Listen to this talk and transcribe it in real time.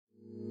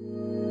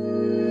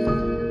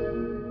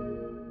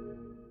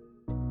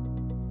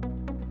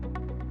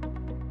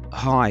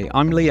Hi,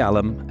 I'm Lee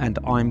Allam and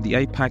I'm the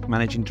APAC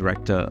Managing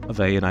Director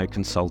of A&O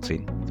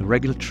Consulting, the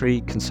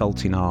regulatory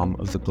consulting arm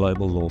of the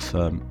global law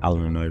firm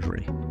Allen &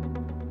 Overy.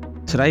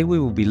 Today we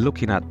will be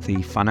looking at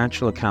the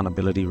financial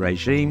accountability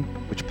regime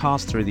which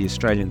passed through the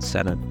Australian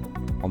Senate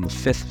on the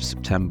 5th of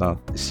September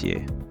this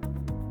year.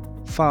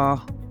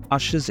 FAR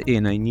ushers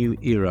in a new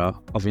era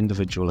of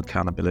individual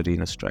accountability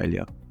in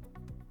Australia.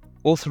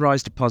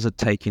 Authorised Deposit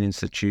Taking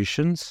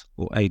Institutions,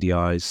 or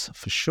ADIs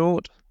for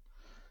short,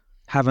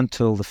 have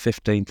until the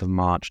 15th of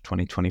March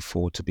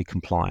 2024 to be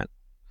compliant.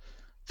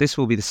 This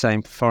will be the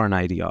same for foreign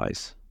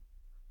ADIs.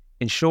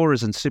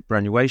 Insurers and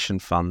superannuation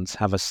funds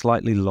have a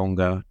slightly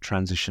longer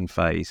transition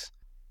phase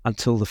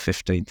until the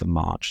 15th of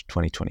March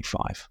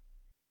 2025.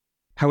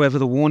 However,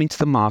 the warning to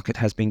the market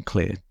has been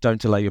clear: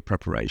 don't delay your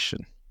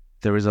preparation.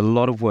 There is a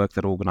lot of work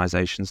that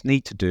organisations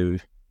need to do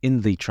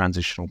in the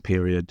transitional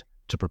period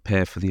to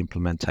prepare for the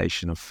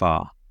implementation of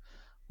FAR.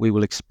 We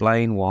will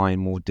explain why in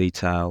more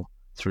detail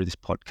through this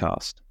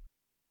podcast.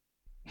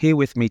 Here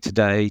with me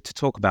today to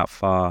talk about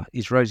FAR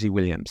is Rosie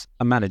Williams,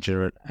 a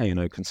manager at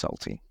A&O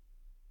Consulting.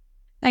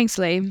 Thanks,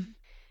 Lee.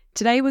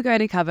 Today we're going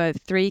to cover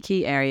 3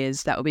 key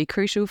areas that will be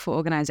crucial for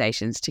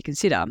organisations to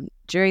consider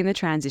during the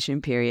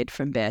transition period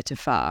from BEAR to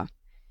FAR.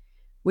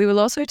 We will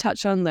also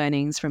touch on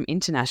learnings from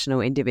international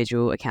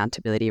individual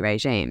accountability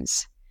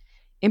regimes.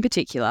 In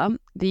particular,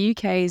 the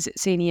UK's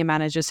Senior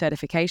Manager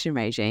Certification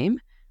Regime,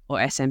 or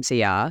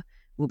SMCR,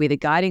 will be the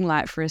guiding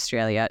light for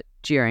Australia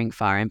during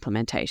FAR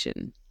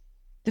implementation.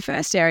 The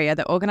first area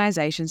that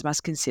organisations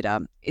must consider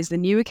is the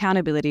new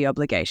accountability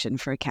obligation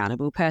for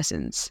accountable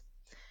persons.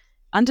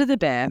 Under the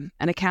BEAR,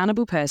 an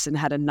accountable person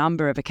had a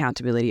number of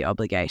accountability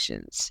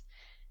obligations.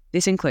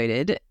 This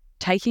included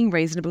taking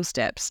reasonable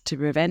steps to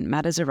prevent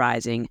matters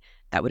arising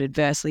that would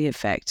adversely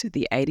affect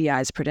the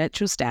ADI's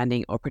prudential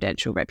standing or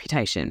prudential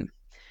reputation.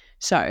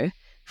 So,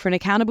 for an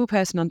accountable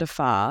person under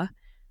FAR,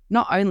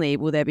 not only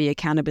will there be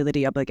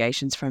accountability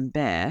obligations from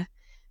BEAR,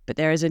 but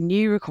there is a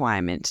new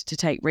requirement to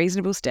take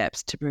reasonable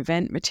steps to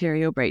prevent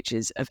material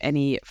breaches of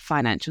any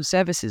financial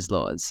services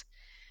laws.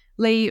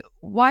 Lee,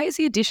 why is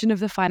the addition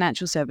of the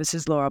financial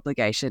services law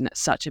obligation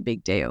such a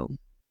big deal?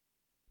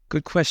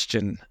 Good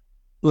question.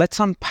 Let's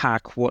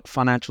unpack what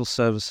financial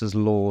services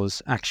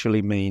laws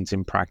actually means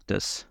in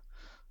practice.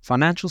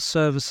 Financial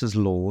services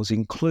laws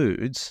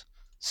includes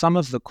some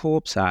of the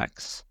Corps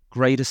Act's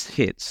greatest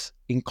hits,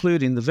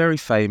 including the very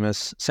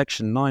famous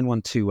Section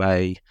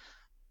 912A,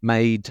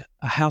 made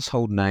a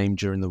household name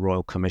during the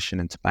Royal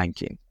Commission into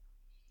Banking.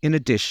 In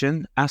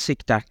addition,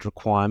 ASIC Act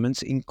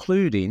requirements,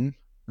 including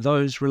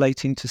those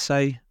relating to,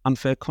 say,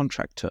 unfair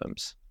contract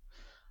terms,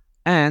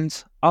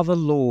 and other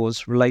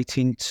laws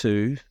relating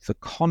to the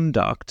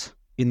conduct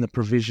in the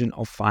provision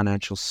of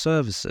financial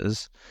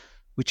services,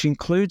 which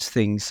includes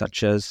things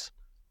such as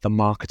the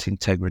market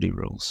integrity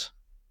rules.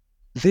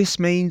 This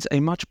means a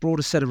much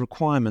broader set of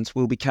requirements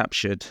will be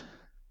captured,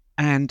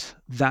 and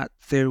that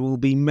there will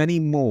be many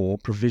more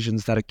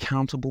provisions that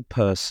accountable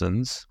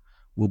persons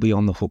will be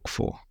on the hook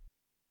for.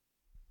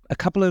 A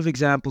couple of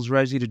examples,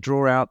 Rosie, to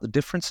draw out the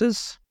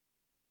differences.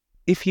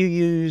 If you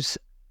use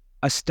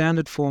a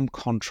standard form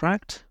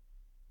contract,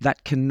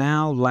 that can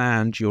now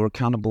land your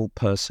accountable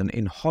person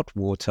in hot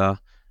water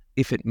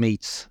if it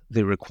meets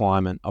the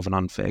requirement of an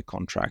unfair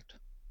contract.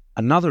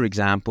 Another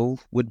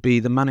example would be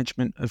the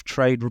management of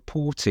trade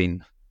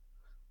reporting.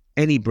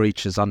 Any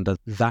breaches under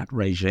that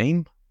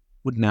regime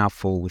would now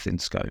fall within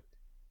scope.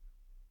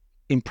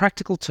 In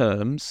practical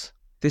terms,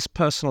 this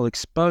personal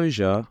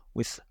exposure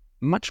with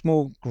much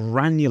more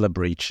granular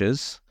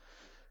breaches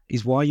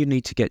is why you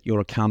need to get your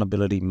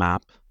accountability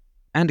map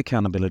and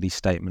accountability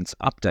statements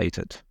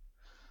updated,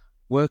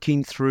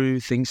 working through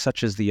things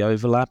such as the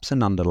overlaps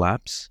and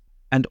underlaps,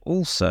 and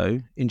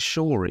also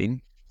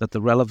ensuring that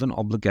the relevant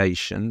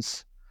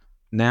obligations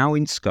now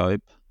in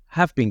scope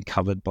have been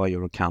covered by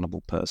your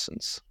accountable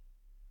persons.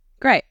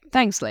 Great,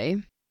 thanks,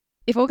 Lee.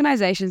 If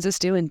organisations are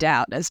still in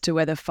doubt as to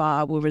whether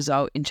FAR will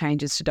result in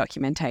changes to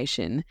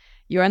documentation,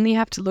 you only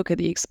have to look at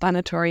the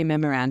explanatory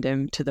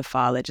memorandum to the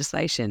FAR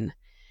legislation.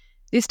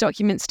 This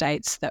document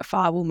states that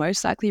FAR will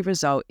most likely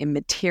result in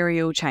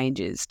material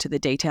changes to the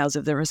details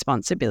of the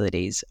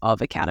responsibilities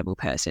of accountable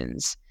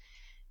persons.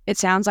 It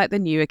sounds like the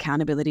new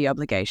accountability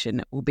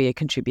obligation will be a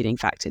contributing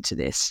factor to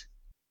this.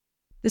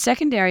 The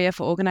second area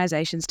for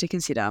organisations to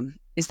consider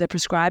is the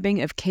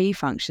prescribing of key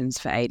functions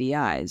for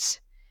ADIs.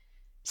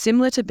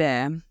 Similar to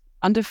BEAR,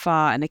 under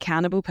FAR, an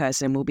accountable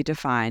person will be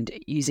defined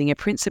using a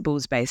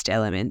principles-based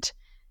element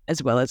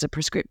as well as a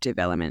prescriptive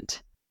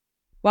element.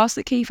 Whilst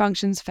the key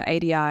functions for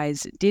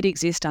ADIs did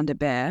exist under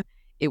BEAR,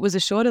 it was a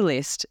shorter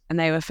list and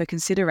they were for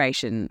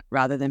consideration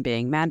rather than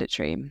being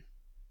mandatory.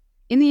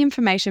 In the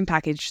information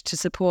package to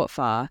support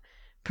FAR,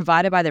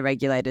 provided by the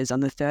regulators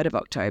on the 3rd of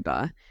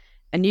October,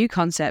 a new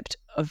concept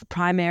of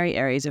primary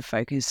areas of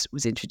focus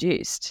was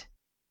introduced.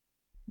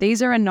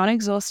 These are a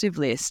non-exhaustive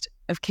list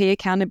of key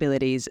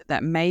accountabilities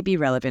that may be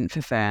relevant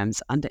for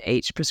firms under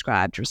each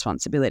prescribed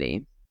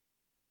responsibility.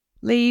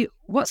 Lee,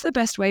 what's the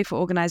best way for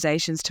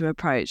organisations to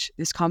approach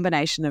this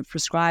combination of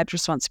prescribed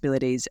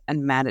responsibilities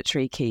and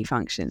mandatory key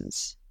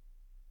functions?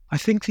 I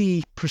think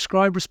the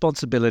prescribed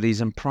responsibilities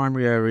and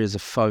primary areas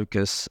of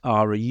focus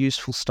are a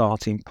useful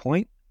starting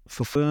point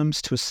for firms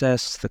to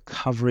assess the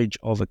coverage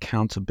of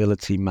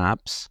accountability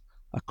maps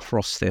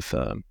across their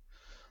firm.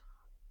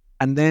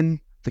 And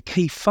then the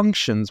key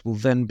functions will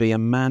then be a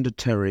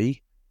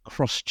mandatory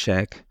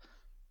cross-check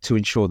to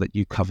ensure that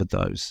you covered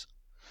those.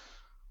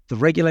 The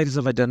regulators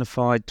have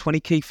identified 20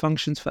 key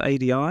functions for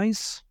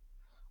ADIs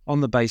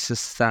on the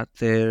basis that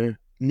there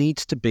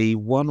needs to be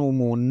one or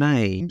more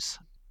names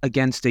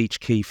against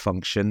each key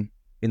function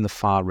in the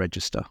FAR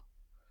register.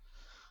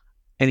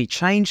 Any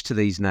change to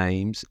these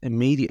names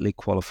immediately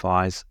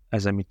qualifies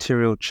as a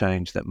material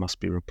change that must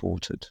be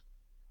reported.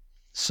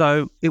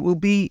 So it will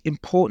be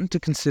important to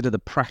consider the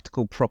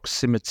practical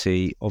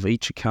proximity of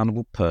each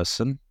accountable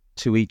person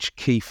to each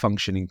key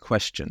function in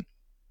question.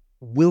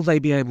 Will they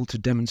be able to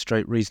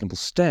demonstrate reasonable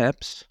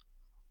steps,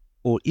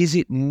 or is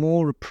it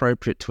more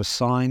appropriate to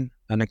assign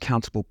an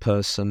accountable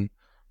person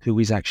who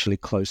is actually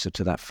closer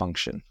to that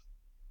function?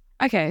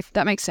 Okay,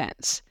 that makes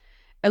sense.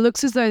 It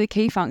looks as though the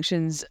key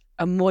functions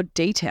are more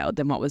detailed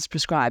than what was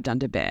prescribed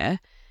under BEAR,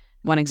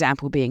 one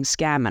example being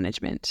scam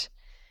management.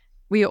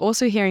 We are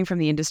also hearing from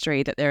the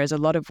industry that there is a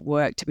lot of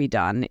work to be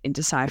done in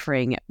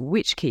deciphering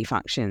which key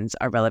functions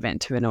are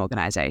relevant to an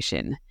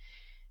organisation.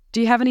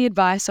 Do you have any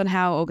advice on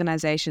how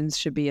organisations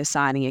should be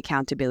assigning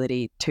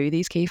accountability to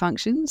these key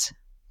functions?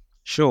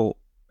 Sure.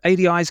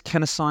 ADIs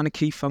can assign a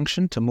key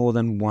function to more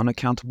than one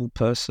accountable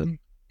person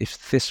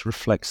if this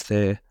reflects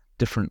their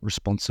different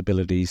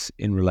responsibilities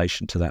in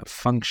relation to that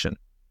function.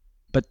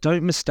 But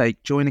don't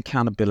mistake joint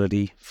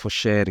accountability for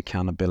shared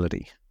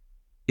accountability.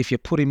 If you're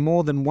putting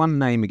more than one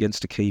name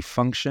against a key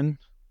function,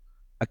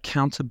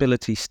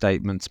 accountability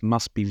statements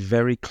must be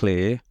very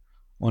clear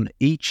on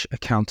each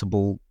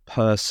accountable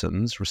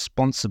person's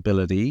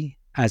responsibility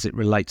as it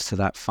relates to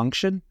that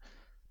function,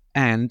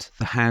 and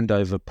the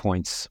handover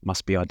points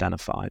must be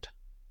identified.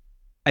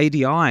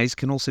 ADIs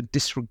can also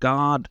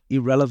disregard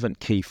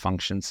irrelevant key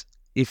functions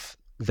if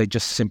they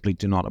just simply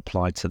do not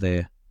apply to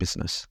their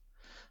business.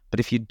 But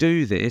if you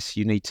do this,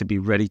 you need to be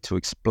ready to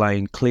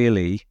explain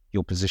clearly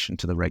your position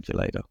to the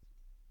regulator.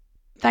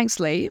 Thanks,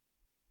 Lee.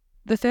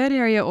 The third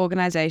area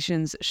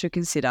organisations should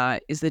consider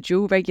is the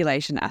dual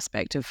regulation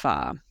aspect of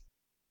FAR.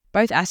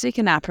 Both ASIC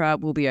and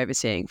APRA will be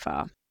overseeing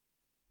FAR.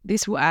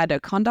 This will add a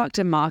conduct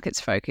and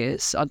markets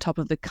focus on top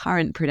of the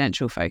current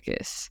prudential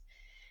focus.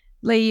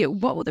 Lee,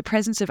 what will the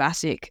presence of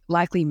ASIC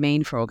likely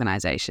mean for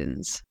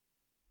organisations?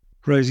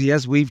 Rosie,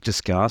 as we've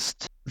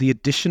discussed, the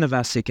addition of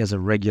ASIC as a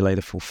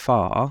regulator for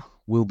FAR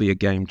will be a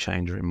game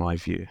changer in my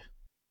view.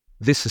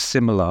 This is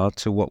similar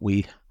to what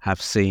we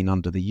have seen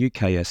under the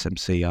UK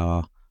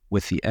SMCR,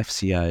 with the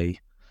FCA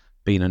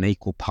being an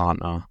equal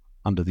partner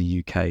under the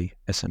UK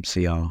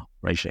SMCR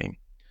regime.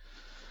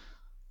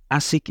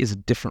 ASIC is a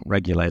different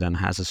regulator and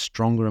has a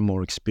stronger and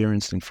more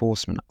experienced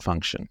enforcement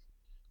function.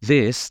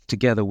 This,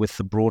 together with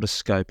the broader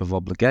scope of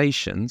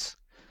obligations,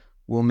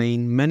 will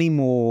mean many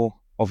more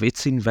of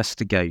its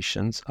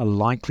investigations are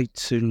likely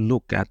to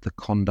look at the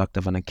conduct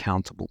of an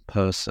accountable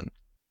person.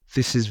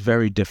 This is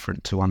very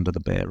different to under the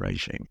BEAR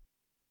regime.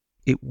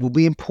 It will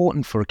be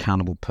important for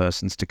accountable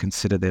persons to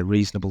consider their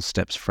reasonable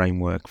steps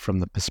framework from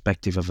the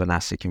perspective of an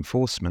ASIC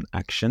enforcement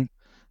action,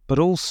 but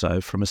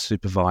also from a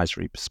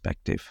supervisory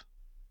perspective.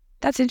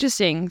 That's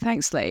interesting.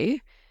 Thanks,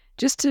 Lee.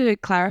 Just to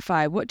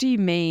clarify, what do you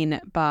mean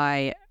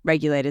by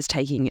regulators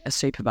taking a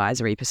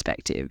supervisory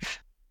perspective?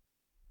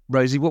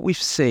 Rosie, what we've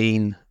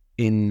seen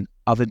in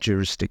other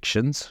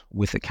jurisdictions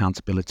with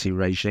accountability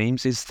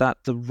regimes is that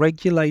the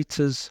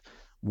regulators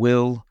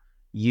will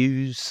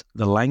use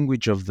the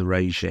language of the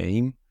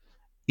regime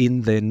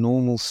in their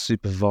normal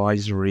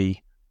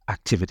supervisory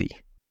activity.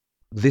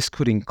 This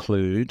could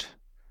include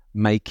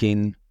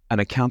making an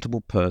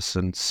accountable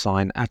person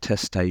sign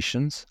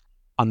attestations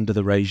under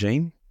the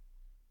regime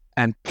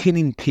and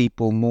pinning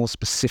people more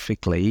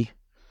specifically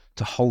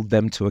to hold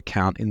them to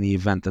account in the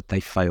event that they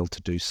fail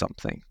to do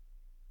something.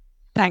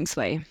 Thanks,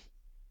 Lee.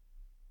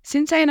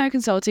 Since A&O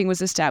Consulting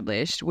was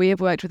established, we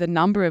have worked with a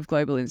number of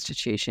global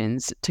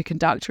institutions to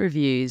conduct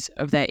reviews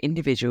of their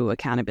individual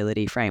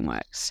accountability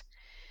frameworks.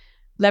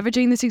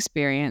 Leveraging this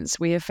experience,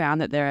 we have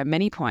found that there are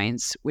many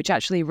points which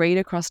actually read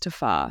across to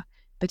FAR,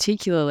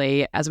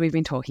 particularly as we've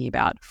been talking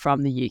about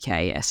from the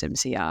UK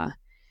SMCR.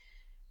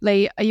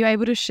 Lee, are you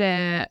able to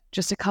share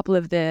just a couple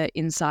of the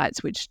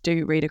insights which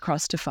do read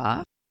across to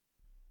FAR?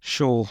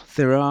 Sure.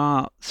 There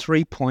are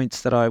 3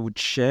 points that I would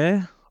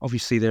share.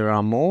 Obviously, there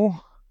are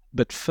more.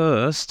 But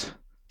first,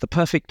 the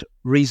perfect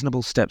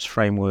reasonable steps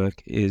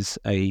framework is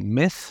a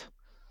myth.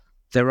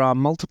 There are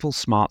multiple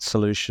smart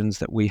solutions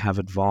that we have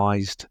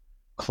advised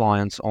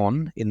clients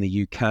on in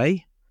the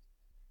UK.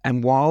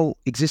 And while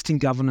existing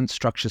governance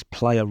structures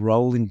play a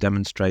role in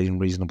demonstrating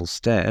reasonable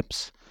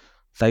steps,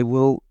 they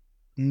will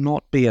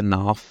not be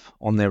enough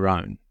on their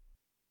own.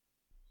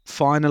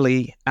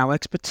 Finally, our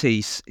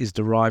expertise is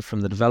derived from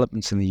the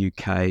developments in the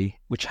UK,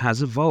 which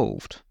has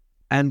evolved.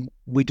 And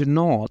we do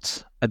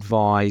not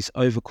advise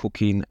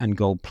overcooking and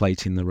gold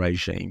plating the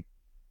regime.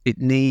 It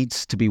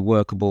needs to be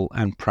workable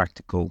and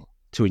practical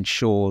to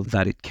ensure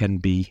that it can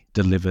be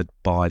delivered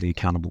by the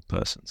accountable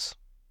persons.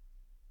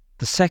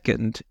 The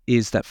second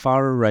is that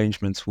FAR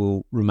arrangements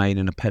will remain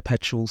in a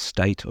perpetual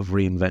state of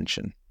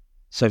reinvention,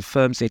 so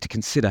firms need to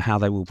consider how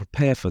they will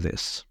prepare for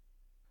this.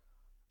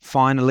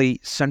 Finally,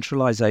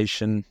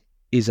 centralisation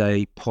is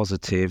a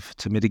positive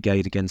to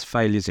mitigate against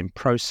failures in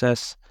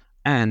process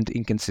and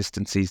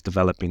inconsistencies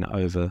developing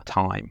over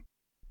time,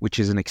 which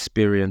is an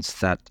experience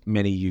that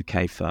many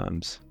UK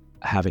firms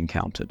have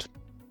encountered.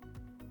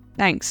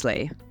 Thanks,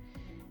 Lee.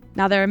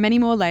 Now, there are many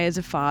more layers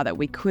of FAR that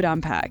we could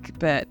unpack,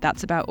 but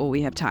that's about all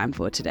we have time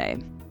for today.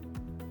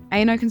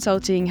 A&O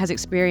Consulting has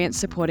experience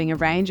supporting a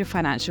range of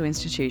financial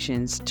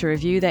institutions to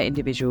review their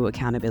individual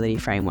accountability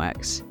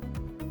frameworks.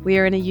 We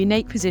are in a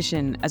unique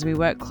position as we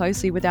work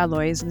closely with our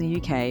lawyers in the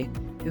UK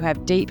who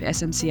have deep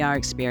SMCR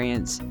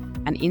experience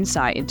and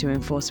insight into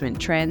enforcement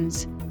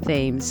trends,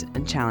 themes,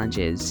 and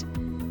challenges.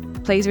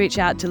 Please reach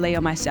out to Lee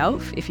or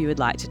myself if you would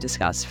like to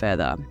discuss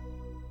further.